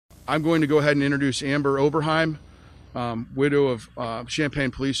I'm going to go ahead and introduce Amber Oberheim, widow of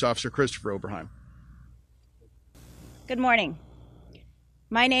Champaign Police Officer Christopher Oberheim. Good morning.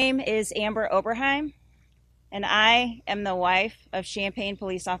 My name is Amber Oberheim, and I am the wife of Champaign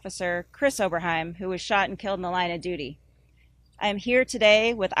Police Officer Chris Oberheim, who was shot and killed in the line of duty. I am here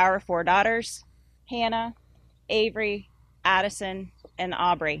today with our 4 daughters, Hannah, Avery, Addison, and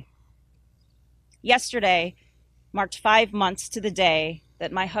Aubrey. Yesterday marked 5 months to the day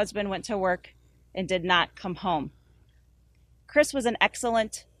that my husband went to work and did not come home. Chris was an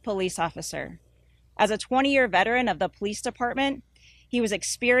excellent police officer. As a 20-year veteran of the police department, he was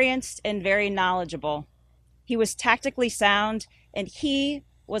experienced and very knowledgeable. He was tactically sound, and he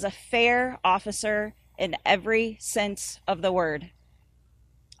was a fair officer in every sense of the word.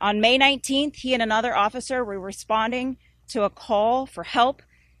 On May 19th, he and another officer were responding to a call for help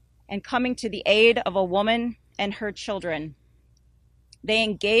and coming to the aid of a woman and her children. They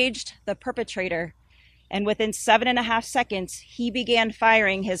engaged the perpetrator, and within 7.5 seconds, he began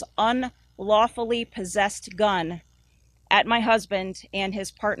firing his unlawfully possessed gun at my husband and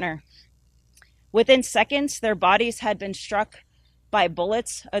his partner. Within seconds, their bodies had been struck by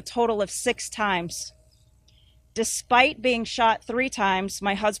bullets a total of 6 times. Despite being shot 3 times,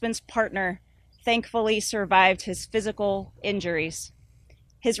 my husband's partner thankfully survived his physical injuries.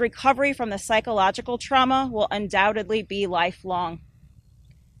 His recovery from the psychological trauma will undoubtedly be lifelong.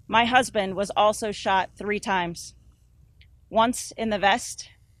 My husband was also shot 3 times, once in the vest,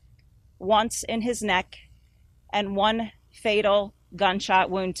 once in his neck, and 1 fatal gunshot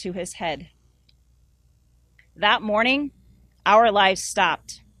wound to his head. That morning, our lives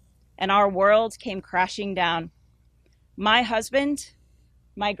stopped and our world came crashing down. My husband,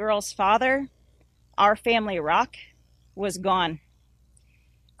 my girl's father, our family rock, was gone.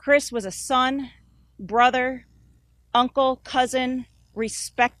 Chris was a son, brother, uncle, cousin,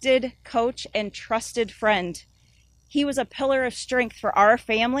 respected coach, and trusted friend. He was a pillar of strength for our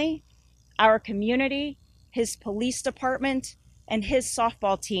family, our community, his police department, and his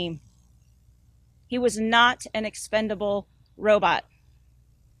softball team. He was not an expendable robot.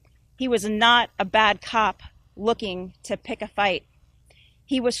 He was not a bad cop looking to pick a fight.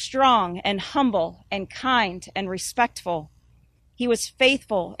 He was strong and humble and kind and respectful. He was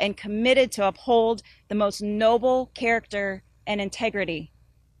faithful and committed to uphold the most noble character and integrity.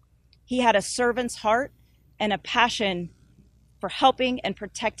 He had a servant's heart and a passion for helping and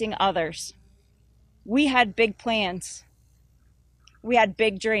protecting others. We had big plans. We had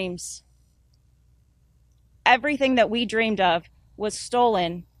big dreams. Everything that we dreamed of was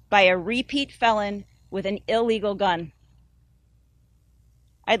stolen by a repeat felon with an illegal gun.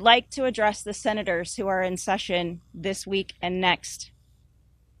 I'd like to address the senators who are in session this week and next.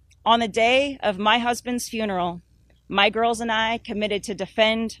 On the day of my husband's funeral, my girls and I committed to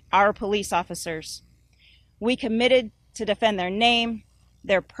defend our police officers. We committed to defend their name,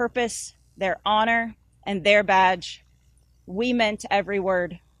 their purpose, their honor, and their badge. We meant every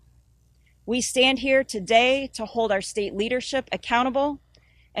word. We stand here today to hold our state leadership accountable,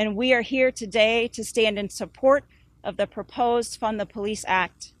 and we are here today to stand in support of the proposed Fund the Police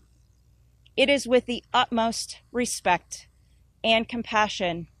Act. It is with the utmost respect and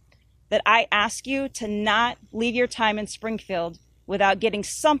compassion that I ask you to not leave your time in Springfield without getting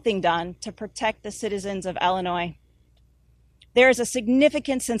something done to protect the citizens of Illinois. There is a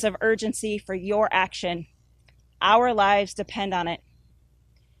significant sense of urgency for your action. Our lives depend on it.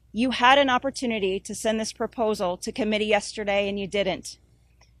 You had an opportunity to send this proposal to committee yesterday and you didn't.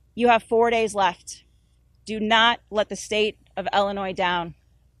 You have 4 days left. Do not let the state of Illinois down.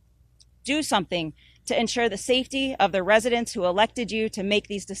 Do something to ensure the safety of the residents who elected you to make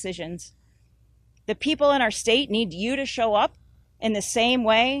these decisions. The people in our state need you to show up in the same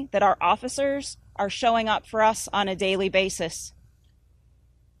way that our officers are showing up for us on a daily basis.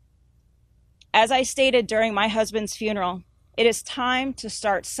 As I stated during my husband's funeral, it is time to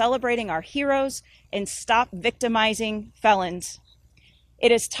start celebrating our heroes and stop victimizing felons.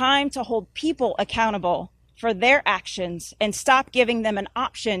 It is time to hold people accountable for their actions and stop giving them an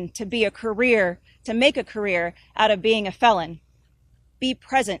option to be a career, to make a career out of being a felon. Be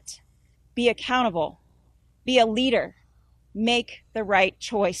present, be accountable, be a leader, make the right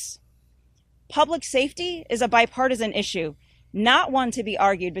choice. Public safety is a bipartisan issue, not one to be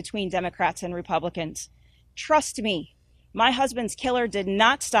argued between Democrats and Republicans. Trust me, my husband's killer did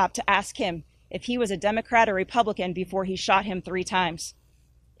not stop to ask him if he was a Democrat or Republican before he shot him 3 times.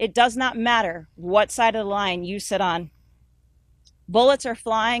 It does not matter what side of the line you sit on. Bullets are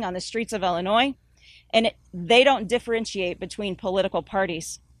flying on the streets of Illinois, and they don't differentiate between political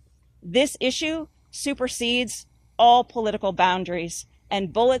parties. This issue supersedes all political boundaries,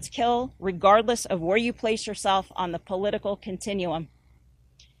 and bullets kill regardless of where you place yourself on the political continuum.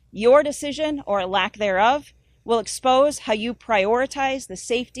 Your decision or lack thereof will expose how you prioritize the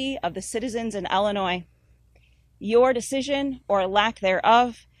safety of the citizens in Illinois. Your decision or lack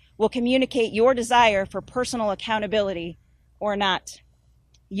thereof will communicate your desire for personal accountability or not.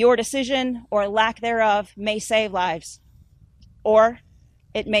 Your decision or lack thereof may save lives, or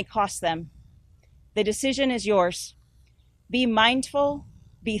it may cost them. The decision is yours. Be mindful,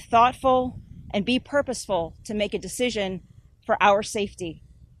 be thoughtful, and be purposeful to make a decision for our safety.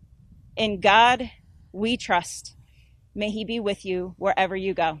 In God we trust. May He be with you wherever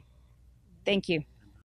you go. Thank you.